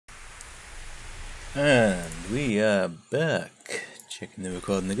And we are back. Checking the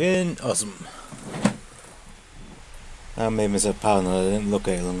recording again. Awesome. I made myself paranoid. I didn't look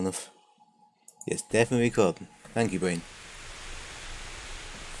at it long enough. Yes, definitely recording. Thank you, brain.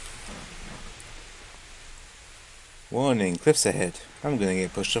 Warning, cliffs ahead. I'm gonna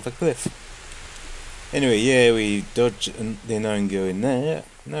get pushed off a cliff. Anyway, yeah, we dodged the annoying girl in there.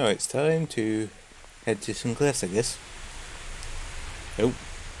 Now it's time to head to some cliffs, I guess. Oh.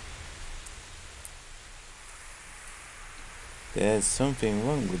 There's something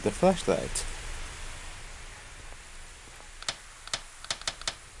wrong with the flashlight.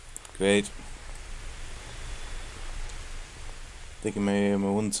 Great. Thinking my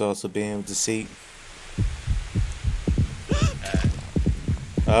one source of being able to see.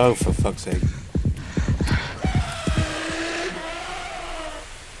 Oh, for fuck's sake.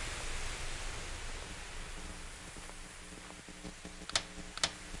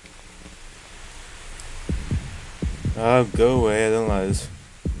 Oh, go away, I don't like this.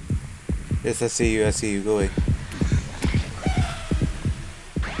 Yes, I see you, go away.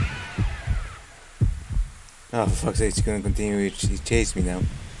 Oh, for fuck's sake, he's gonna continue to chase me now.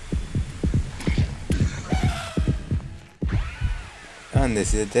 And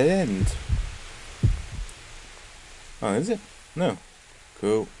this is a dead end. Oh, is it? No.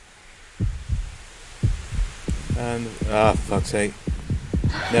 Cool. And, for fuck's sake.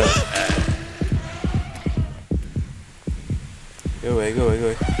 No. Go away, go away, go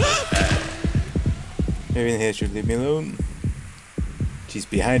away. Maybe in here should leave me alone. She's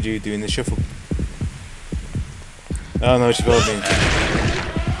behind you doing the shuffle. Oh no, she followed me.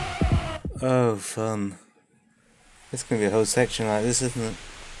 Oh, fun. It's gonna be a whole section like this, isn't it?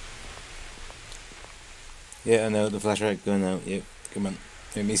 Yeah, I know, the flashlight going out. Yep, come on.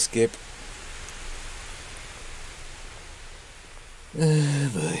 Let me skip. Oh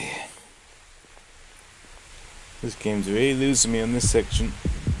boy. This game's really losing me on this section.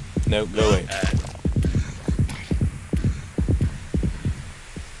 No, go away.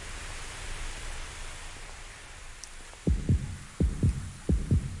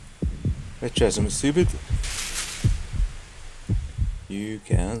 Let's try something stupid. You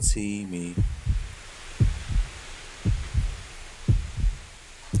can't see me.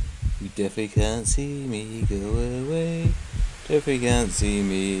 You definitely can't see me. Go away. Definitely can't see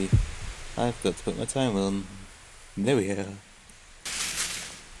me. I've got to put my time on. There we are.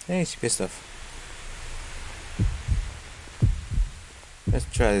 Hey, she's pissed off. Let's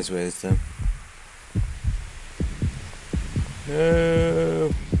try this way this time.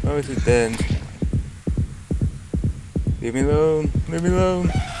 No! Oh, it's a dead end. Leave me alone! Leave me alone!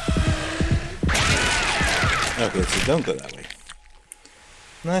 Okay, so don't go that way.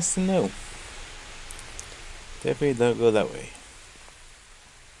 Nice to know. Definitely don't go that way.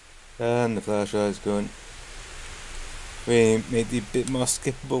 And the flashlight's going. We made it a bit more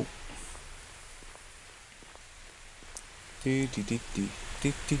skippable. Do do do do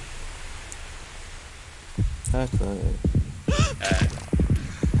do do. Flashlight.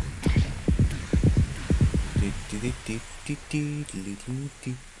 Do do do do do do do do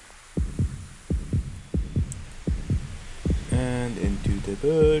do. And into the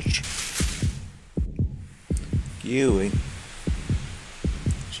bush. Gooey.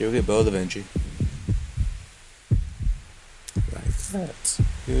 She'll get bored eventually. Like that.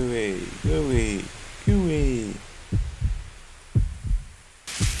 Gooey, gooey, gooey.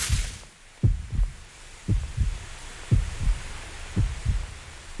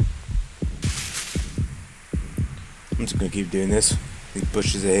 I'm just gonna keep doing this. These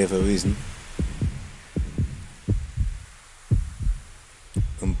bushes are here for a reason.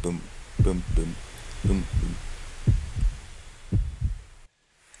 Boom, boom, boom, boom, boom, boom.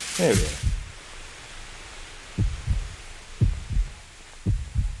 There we are.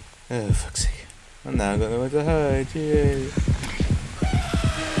 Oh, fuck's sake. And now I've got nowhere to hide. Yay.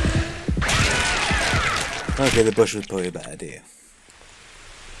 Okay, the bush was probably a bad idea.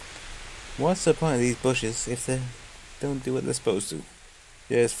 What's the point of these bushes if they don't do what they're supposed to?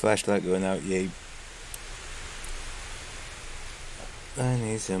 Yes, flashlight going out, yay. I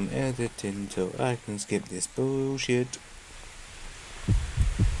need some editing so I can skip this bullshit.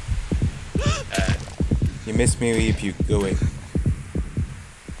 You missed me or you puke, go away.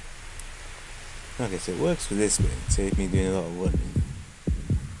 Okay, so it works for this way, it saves me doing a lot of work.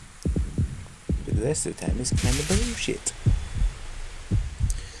 But the rest of the time it's kind of bullshit.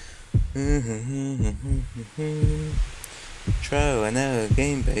 Trial and error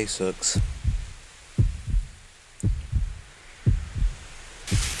gameplay sucks.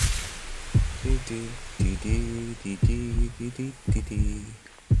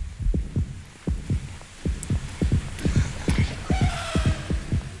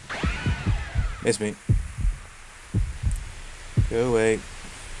 Miss me. Go away.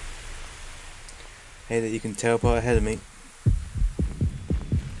 Hey, that you can teleport ahead of me.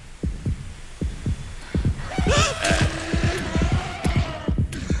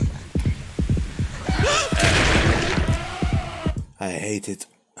 I hate it.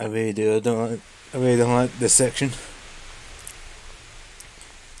 I really do. I really don't like this section.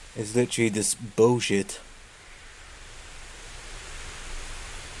 It's literally just bullshit.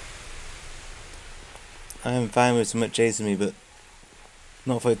 I am fine with someone chasing me, but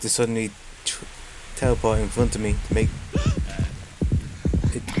not for it to suddenly teleport in front of me to make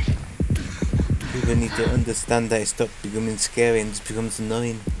it. People need to understand that it stops becoming scary and just becomes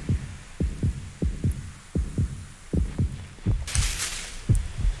annoying.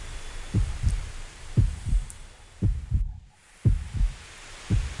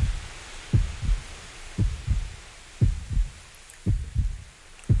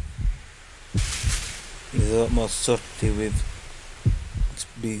 There's a lot more subtlety with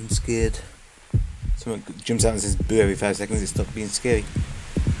being scared. Someone jumps out and says boo every 5 seconds, it stops being scary.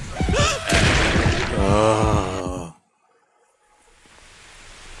 Oh.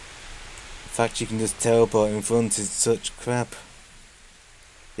 The fact you can just teleport in front is such crap.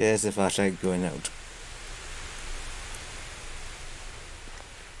 There's the flashlight going out.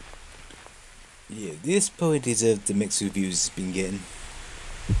 Yeah, this probably deserved the mixed reviews it's been getting.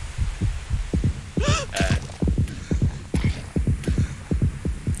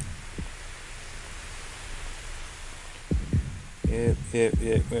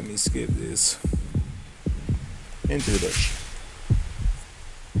 Yep, let me skip this. Into the bush.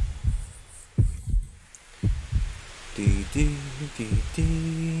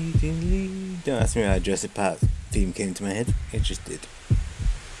 Don't ask me how Jurassic Park theme came to my head, it just did.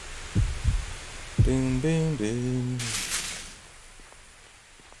 Boom, boom, boom.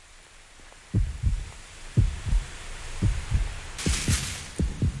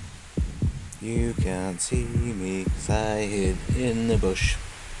 You can't see me 'cause I hid in the bush.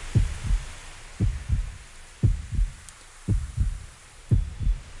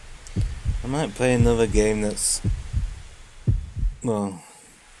 I might play another game that's, well,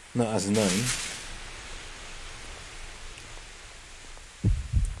 not as annoying.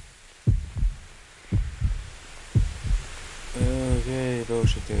 Okay,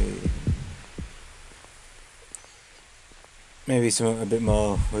 bullshit. Maybe something a bit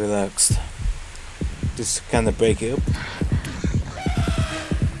more relaxed. Just kind of break it up.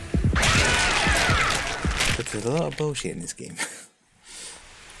 But there's a lot of bullshit in this game.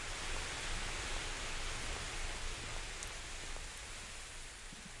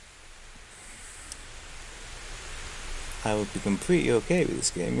 I would be completely okay with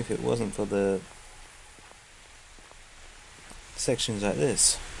this game if it wasn't for the sections like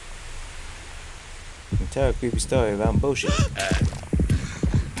this. You can tell a creepy story around bullshit.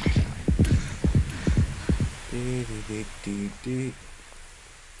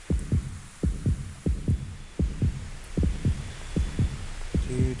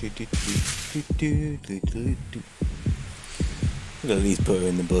 We'll at least put her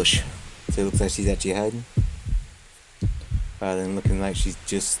in the bush so it looks like she's actually hiding, rather than looking like she's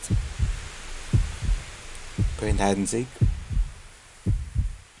just playing hide and seek.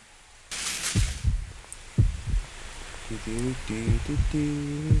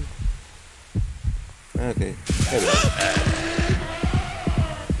 Okay, there we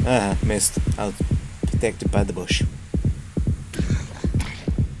go. Missed. I was protected by the bush.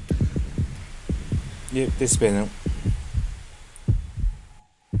 Yep, this way now.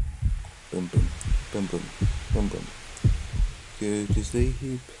 Boom, boom, boom, boom, boom, boom. Go to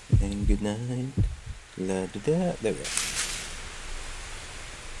sleep and good night. La da da. There we go.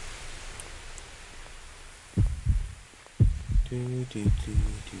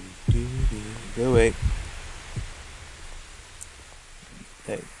 Go away.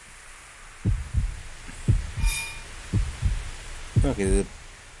 Hey. Okay, there's a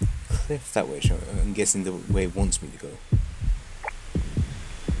cliff that way, so I'm guessing the way it wants me to go.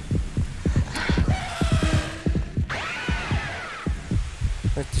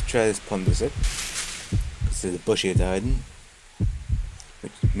 Let's try this pond set, because there's a bush here to hide in,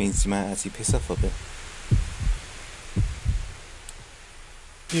 which means you might actually piss off a bit.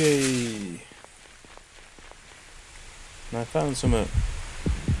 Yay! And I found some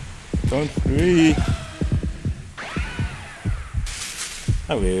found 3.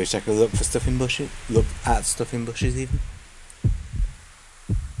 I really wish I could look for stuff in bushes. Look at stuff in bushes even.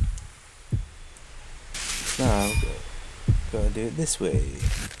 Now gotta do it this way.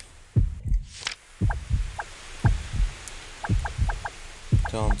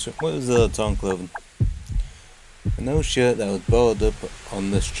 What was the torn clothing? An old shirt that was balled up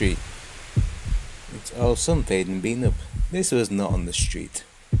on the street. It's all sun-faded and beaten up. This was not on the street.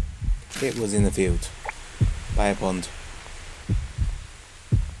 It was in a field. By a pond.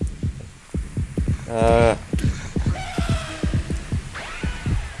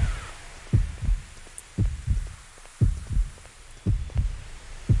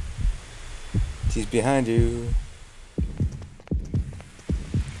 She's behind you.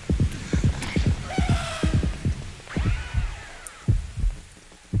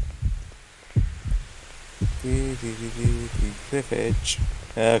 Cliff edge.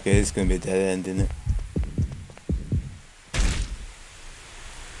 Okay, this is gonna be a dead end, isn't it?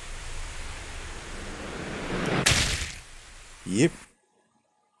 Yep.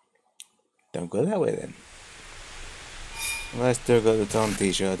 Don't go that way then. Well, I still got the Tom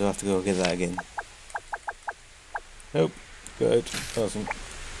t-shirt, I'll have to go get that again. Nope. Good. Awesome.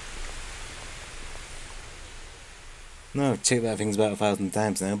 No, I've checked that thing's about 1,000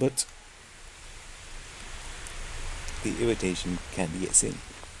 times now, but the irritation can't get in.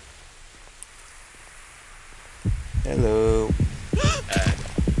 Hello.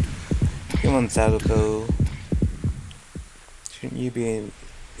 Come on, Sadoko. Shouldn't you be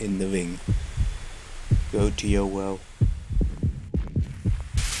in the ring? Go to your well.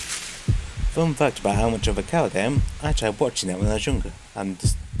 Fun fact about how much of a coward I am, I tried watching that when I was younger, and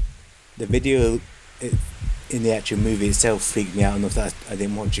the video in the actual movie itself freaked me out enough that I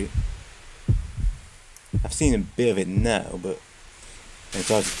didn't watch it. I've seen a bit of it now, but it's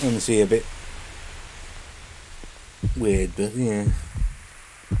honestly a bit weird, but yeah.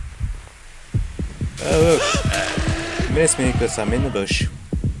 Oh look! Miss me because I'm in the bush.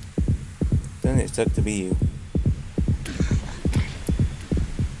 Then it sucked to be you.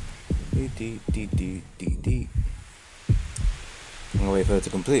 I'm gonna wait for her to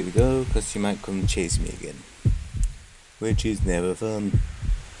completely go, because she might come chase me again. Which is never fun.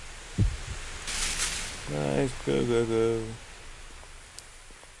 Nice, go, go, go.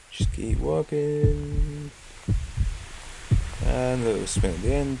 Just keep walking. And a little spin at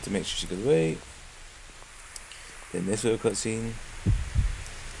the end to make sure she goes away. Then this little cutscene.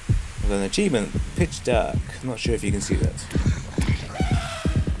 I've got an achievement, pitch dark. I'm not sure if you can see that.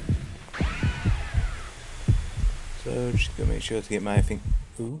 So just gonna make sure to get my thing.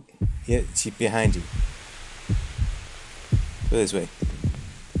 Ooh, yeah, she's behind you. Go this way.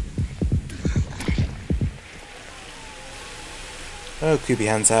 Oh, creepy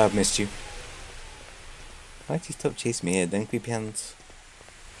hands, how I've missed you. Why'd you stop chasing me here then, creepy hands?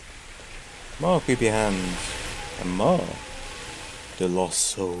 More creepy hands. And more. The lost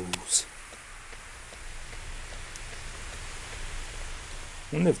souls.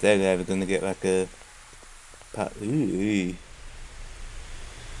 I wonder if they're ever gonna get like a part. Ooh.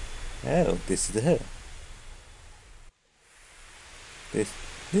 Oh, this is her.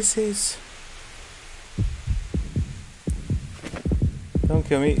 This is. Don't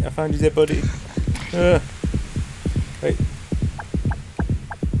kill me! I found your dead body. Wait.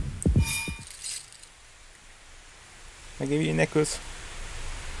 I give you your necklace.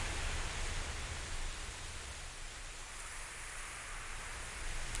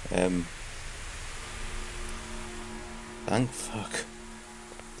 Thank fuck.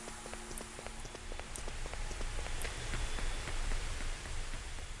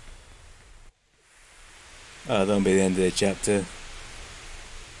 Oh, don't be the end of the chapter.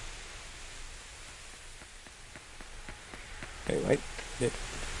 Wait. Yep.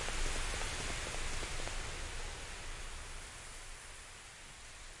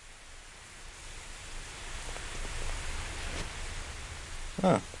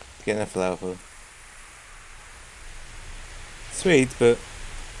 Oh, getting a flower for. Sweet, but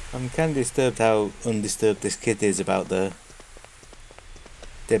I'm kind of disturbed how undisturbed this kid is about the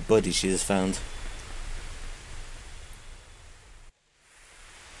dead body she just found.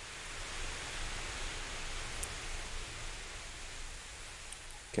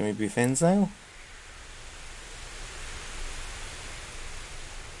 Can we be friends now?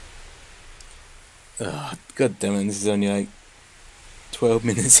 Oh, god damn it, this is only like 12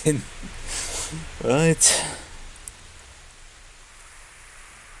 minutes in. Right.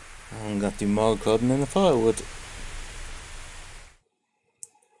 I'm gonna have to do more recording than I thought I would.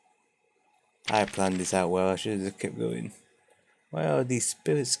 I planned this out well, I should have just kept going. Why are these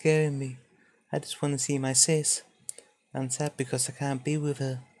spirits scaring me? I just want to see my sis. I'm sad because I can't be with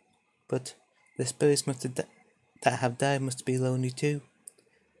her. But the spirits that have died must be lonely too.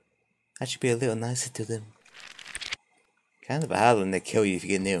 I should be a little nicer to them. Kind of hard when they kill you if you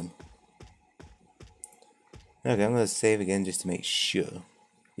get near them. Okay, I'm gonna save again just to make sure.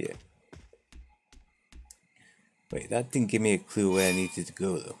 Yeah. Wait, that didn't give me a clue where I needed to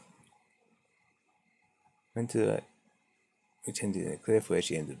go though. Went to that. Which ended in a cliff where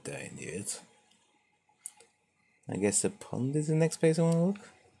she ended up dying. Yes. I guess the pond is the next place I want to look.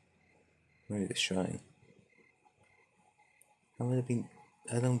 Maybe the shrine. How would it be?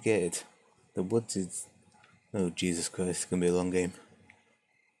 I don't get it. The woods is. Oh Jesus Christ! It's gonna be a long game.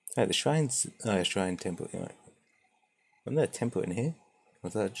 Right, the shrine's. Oh, shrine temple. Right. Wasn't there a temple in here? Or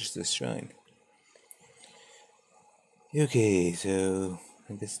was that just a shrine? Okay, so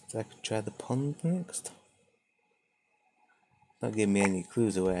I guess I could try the pond next. Not giving me any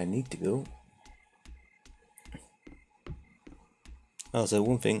clues of where I need to go. Also,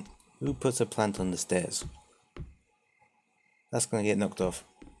 one thing, who puts a plant on the stairs? That's gonna get knocked off.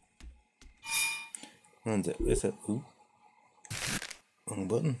 Where's that? Ooh. Wrong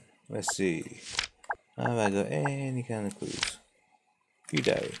button. Let's see. Have I got any kind of clues? You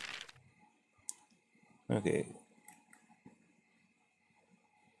die. Okay.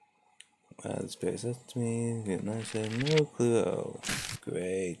 The space that's me. Get nice. No clue. Oh,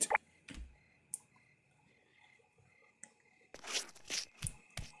 great.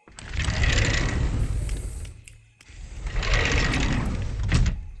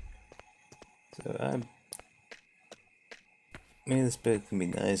 So maybe this bird can be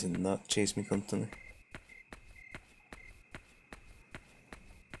nice and not chase me constantly.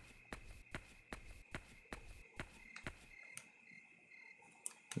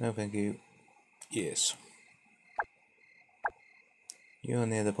 No, thank you. Yes. You're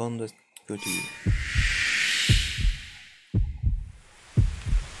near the pond, let's go to you.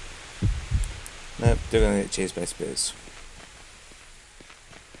 Nope, they're gonna get chased by spirits.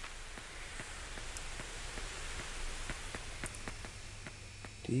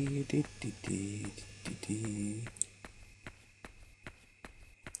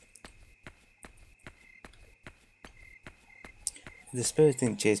 If the spirits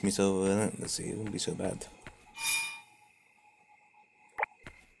didn't chase me so relentlessly, it wouldn't be so bad.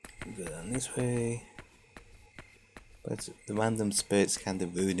 Go down this way. But the random spirits kind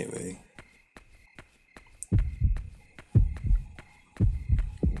of ruin it, really.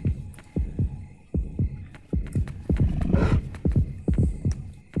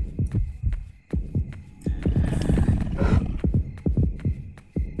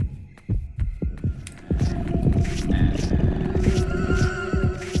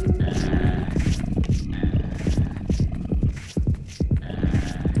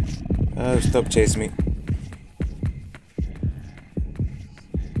 Oh, stop chasing me.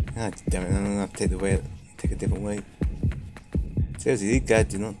 Ah, damn it, I'm gonna have to take a different way. Seriously, these guys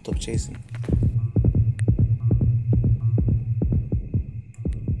do not stop chasing.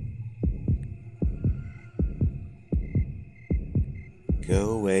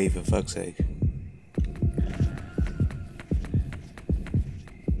 Go away, for fuck's sake.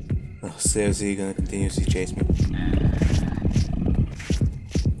 Oh, seriously, you're gonna continuously chase me?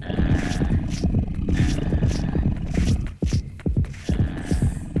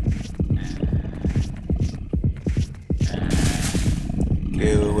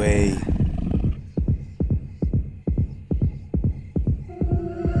 Go away.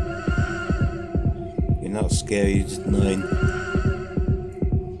 You're not scary, you're just annoying.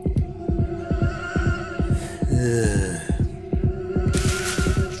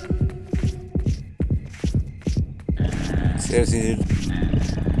 Seriously, dude.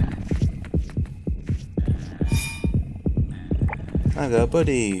 I got a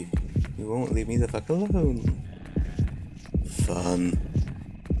buddy. You won't leave me the fuck alone. Fun.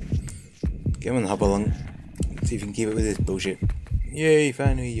 Come on, hop along. See if you can keep it with this bullshit. Yay,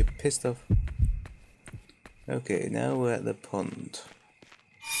 finally, you're pissed off. Okay, now we're at the pond.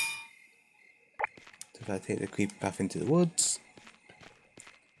 So if I take the creepy path into the woods.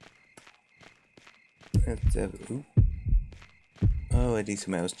 Let's have a ooh. Oh, I see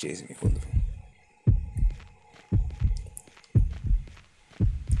something else chasing me. Wonderful.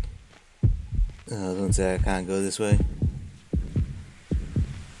 Oh, don't say I can't go this way.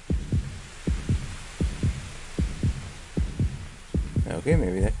 Okay,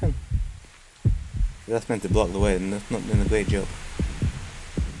 maybe I can. That's meant to block the way, and that's not doing a great job.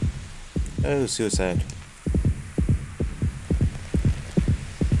 Oh, suicide.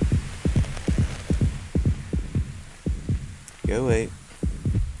 Go away.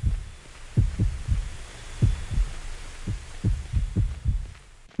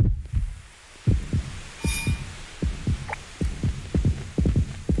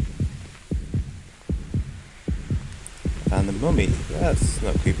 Found the mummy. That's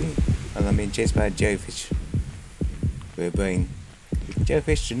not creepy. And I'm being chased by a jellyfish with a brain.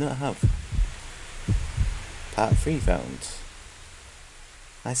 Jellyfish do not have. Part 3 found.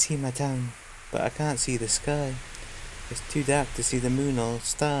 I see my town, but I can't see the sky. It's too dark to see the moon or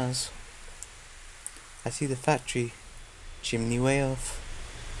stars. I see the factory chimney way off.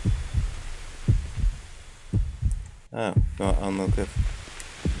 Oh, not on the cliff.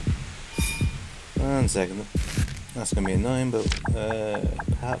 1 second. That's gonna be annoying, but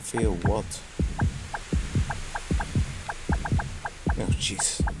part 3 of what? Oh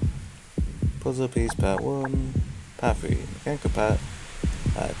jeez. Puzzle piece part 1, part 3, mechanical part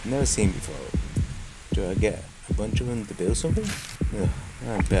I've never seen before. Do I get a bunch of them to build something? Ugh,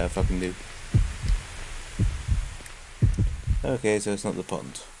 I better fucking do. Okay, so it's not the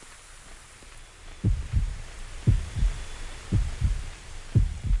pond.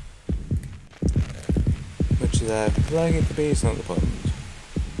 Much as I'd like it to be, it's not the pond.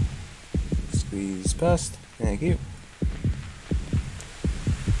 Squeeze past, thank you.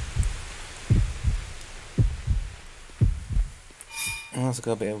 I also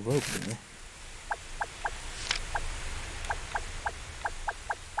got a bit of rope in there.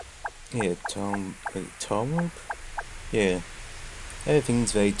 Yeah, torn rope? Yeah.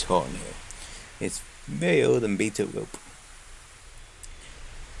 Everything's very torn here. It's very old and beat up rope.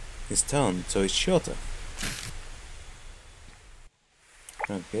 It's torn, so it's shorter.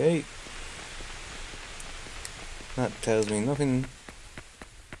 Okay. That tells me nothing.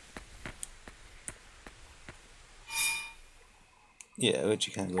 Yeah, which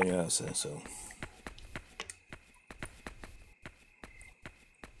you can't go anywhere else there, so.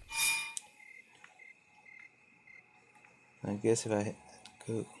 I guess if I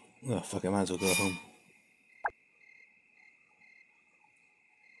go. Oh, fuck, I might as well go home.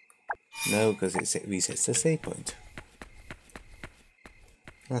 No, because it resets the save point.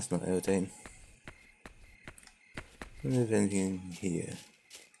 That's not irritating. I wonder if there's anything in here.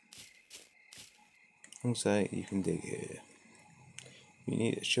 Looks like you can dig here. You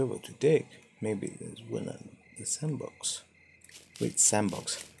need a shovel to dig. Maybe there's one at the sandbox. Wait,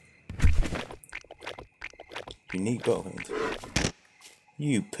 sandbox. Unique bottle.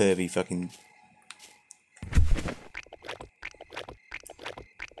 You pervy fucking.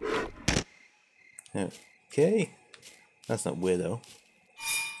 Okay. That's not weird though.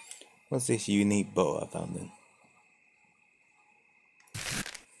 What's this unique bow I found then?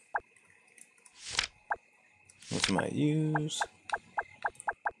 What I might use?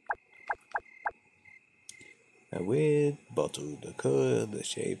 A weird bottle. The color, the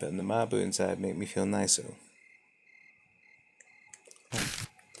shape, and the marble inside make me feel nicer.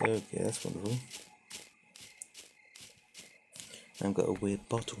 Okay, that's wonderful. I've got a weird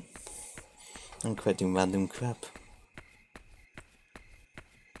bottle. I'm collecting random crap.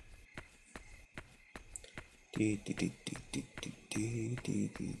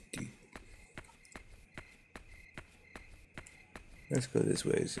 Let's go this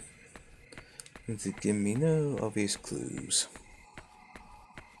way. Does it give me no obvious clues?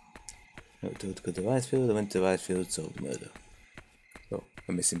 I was told to go to the rice field. I went to the rice field, solved the murder. Oh,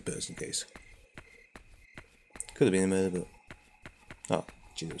 a missing person case. Could have been a murder, but oh,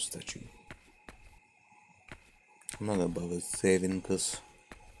 Jesus statue. I'm not gonna bother saving because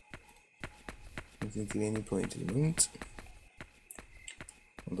I don't think there's any point to the moment.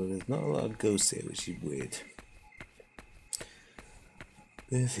 Although there's not a lot of ghosts here, which is weird.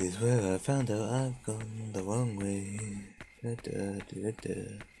 This is where I found out I've gone the wrong way. Da, da, da,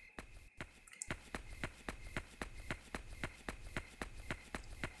 da.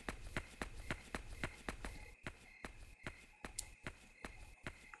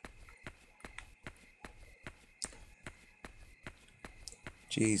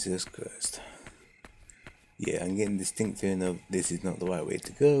 Jesus Christ. Yeah, I'm getting distinct feeling of this is not the right way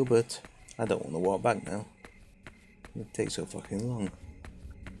to go, but I don't want to walk back now. It takes so fucking long.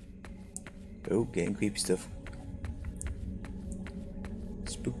 Oh, getting creepy stuff.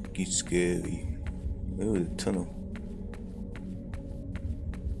 Spooky, scary. Oh, the tunnel.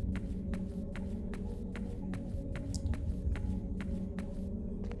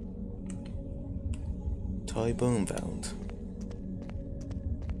 Toy bone found.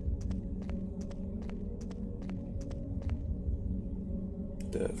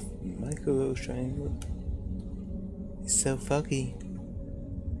 The micro triangle is so foggy.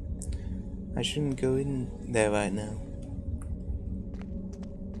 I shouldn't go in there right now.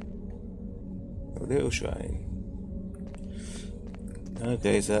 A little shrine.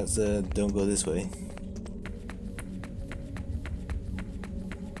 Okay, so that's don't go this way.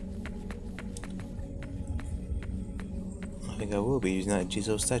 I think I will be using that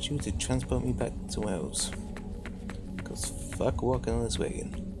Jizo statue to transport me back to Wales. Because fuck walking on this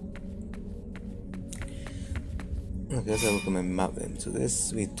wagon? Okay, let's have a look at my map then. So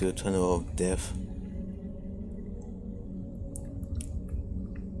this leads to a tunnel of death.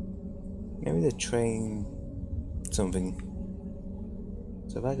 Maybe the train something.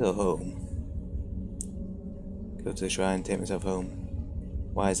 So if I go home, go to the shrine, take myself home.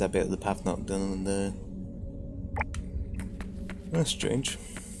 Why is that bit of the path not done on there? That's strange.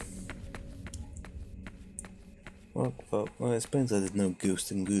 What the fuck? Well, it explains that there's no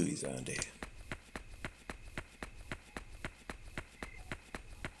ghosts and ghoulies around here.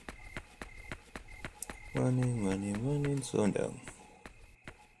 Running, running, running, slowing down.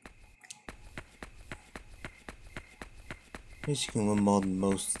 At least you can run more than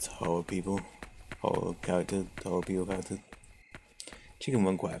most horror people. Horror characters. She can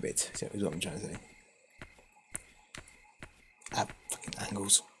run quite a bit, is what I'm trying to say. Ah, fucking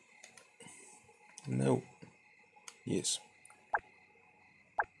angles. No. Yes.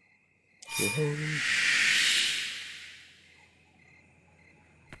 Go home.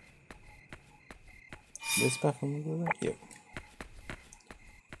 This bathroom will go right? Yep.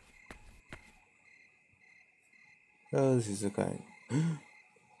 Oh, this is the kind.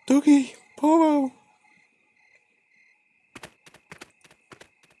 Doggy! Poro!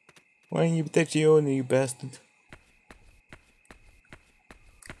 Why didn't you protect your owner, you bastard?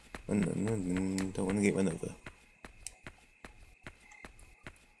 Oh, no, don't want to get run over.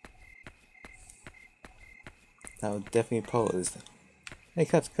 That would definitely Poro this time. Hey,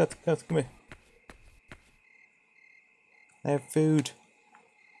 cat, come here. I have food.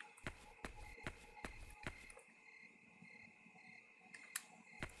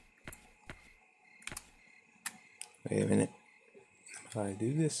 Wait a minute. If I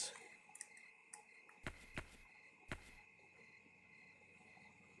do this.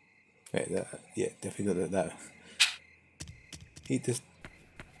 Wait, that. Yeah, definitely got that. Eat this.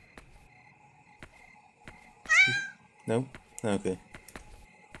 No? Okay.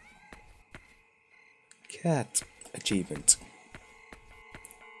 Cat achievement.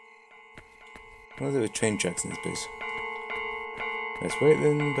 What is it with train tracks in this place? Let's wait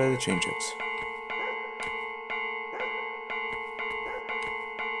then by the train tracks.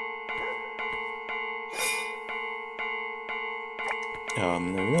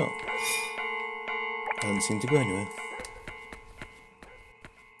 Maybe not. Doesn't seem to go anywhere.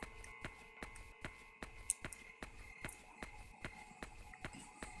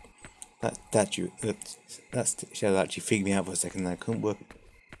 That shall actually freaked me out for a second. I couldn't work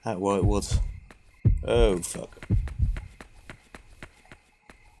out what it was. Oh fuck!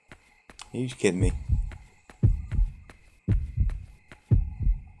 Are you kidding me?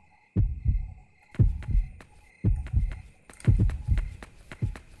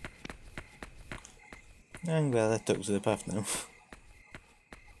 I'm glad that took to the path now.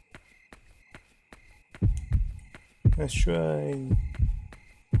 Let's try.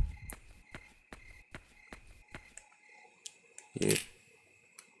 Yep.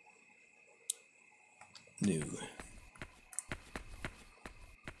 No.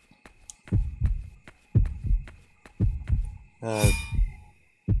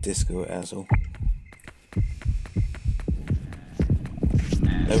 Disco asshole.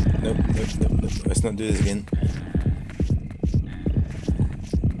 Nope. Let's not do this again.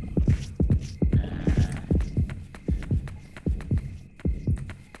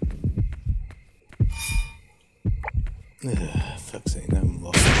 Fuck's sake, now I'm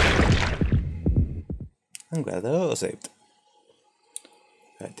lost. I'm glad I auto-saved.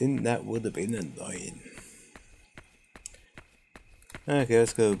 If I didn't, that would have been annoying. Okay,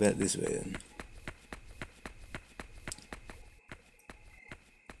 let's go back this way then.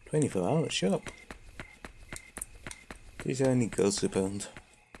 24-hour shop. These are only ghosts around.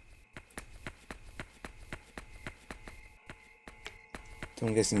 So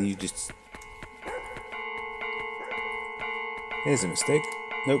I'm guessing you just... There's a mistake.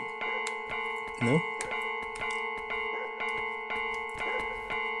 Nope. No.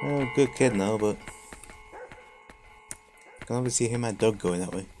 Oh, good kid now, but... I can obviously hear my dog going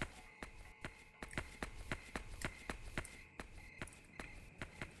that way.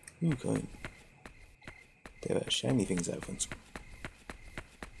 Ooh, coin. There are shiny things out front.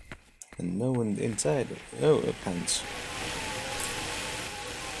 And no one inside. Oh, pants.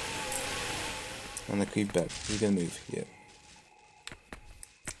 And the creep back. He's gonna move. Yeah.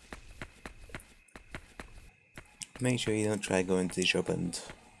 Make sure you don't try going to the shop and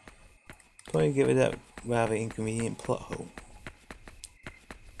probably get rid of that rather inconvenient plot hole.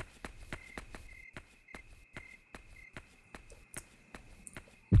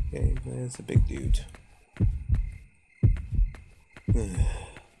 Okay, there's a big dude. Go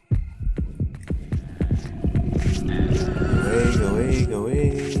away, go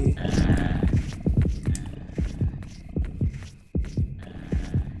away.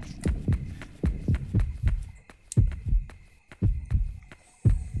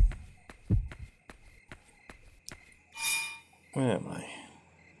 Where am I?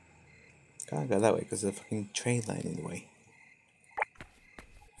 Can't go that way because there's a fucking train line in the way.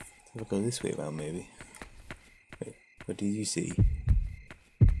 So I'll go this way around maybe. Wait, what did you see?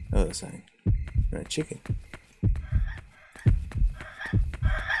 Oh, a sign. A chicken.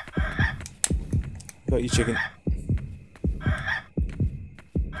 Got you, chicken.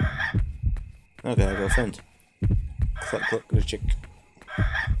 Okay, I got a friend. Cluck cluck, got a chick.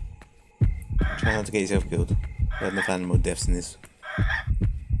 Try not to get yourself killed. We have enough animal deaths in this.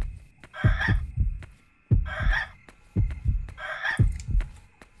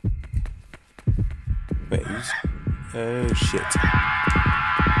 Wait, who's... Oh shit.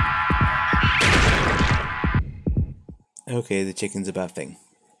 Okay, the chicken's a bad thing.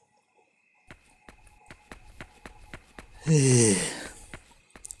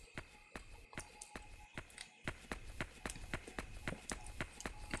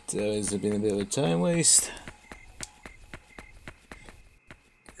 So it's been a bit of a time waste.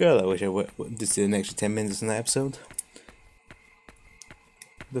 God, I wish I just did an extra 10 minutes in that episode.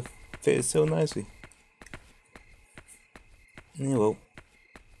 The fit so nicely. Yeah, well,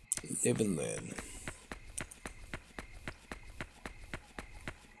 live and learn.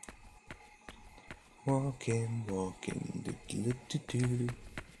 Walking, walking, do.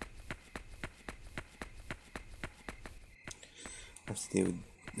 I have to deal with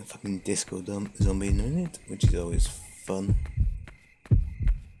the fucking disco zombie in a minute, which is always fun.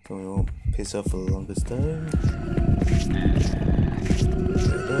 So we won't piss off for the longest time.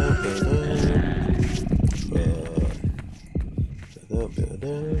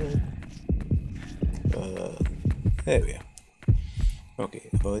 There we are. Okay,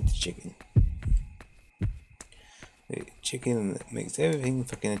 avoid the chicken. The chicken that makes everything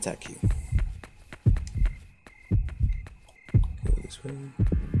fucking attack you. Go this way.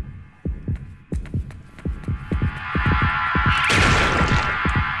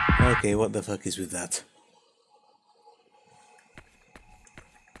 Okay, what the fuck is with that?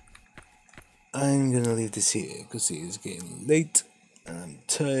 I'm gonna leave this here because it is getting late and I'm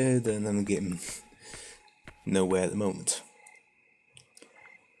tired and I'm getting nowhere at the moment.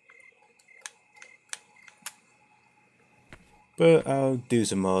 But I'll do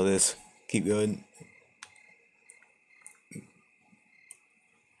some more of this. Keep going.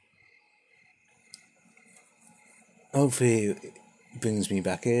 Hopefully it brings me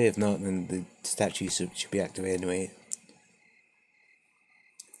back here. If not, then the statue should be activated anyway.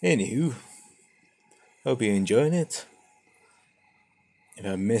 Anywho, hope you're enjoying it. If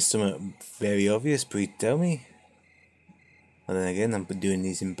I missed something very obvious, please tell me. And then again, I'm doing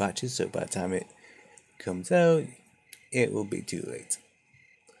these in batches, so by the time it comes out, it will be too late.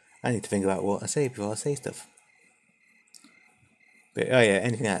 I need to think about what I say before I say stuff. But oh yeah,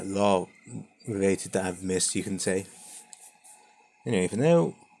 anything like law related that I've missed, you can say. Anyway, for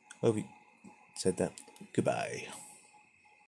now, hope you said that. Goodbye.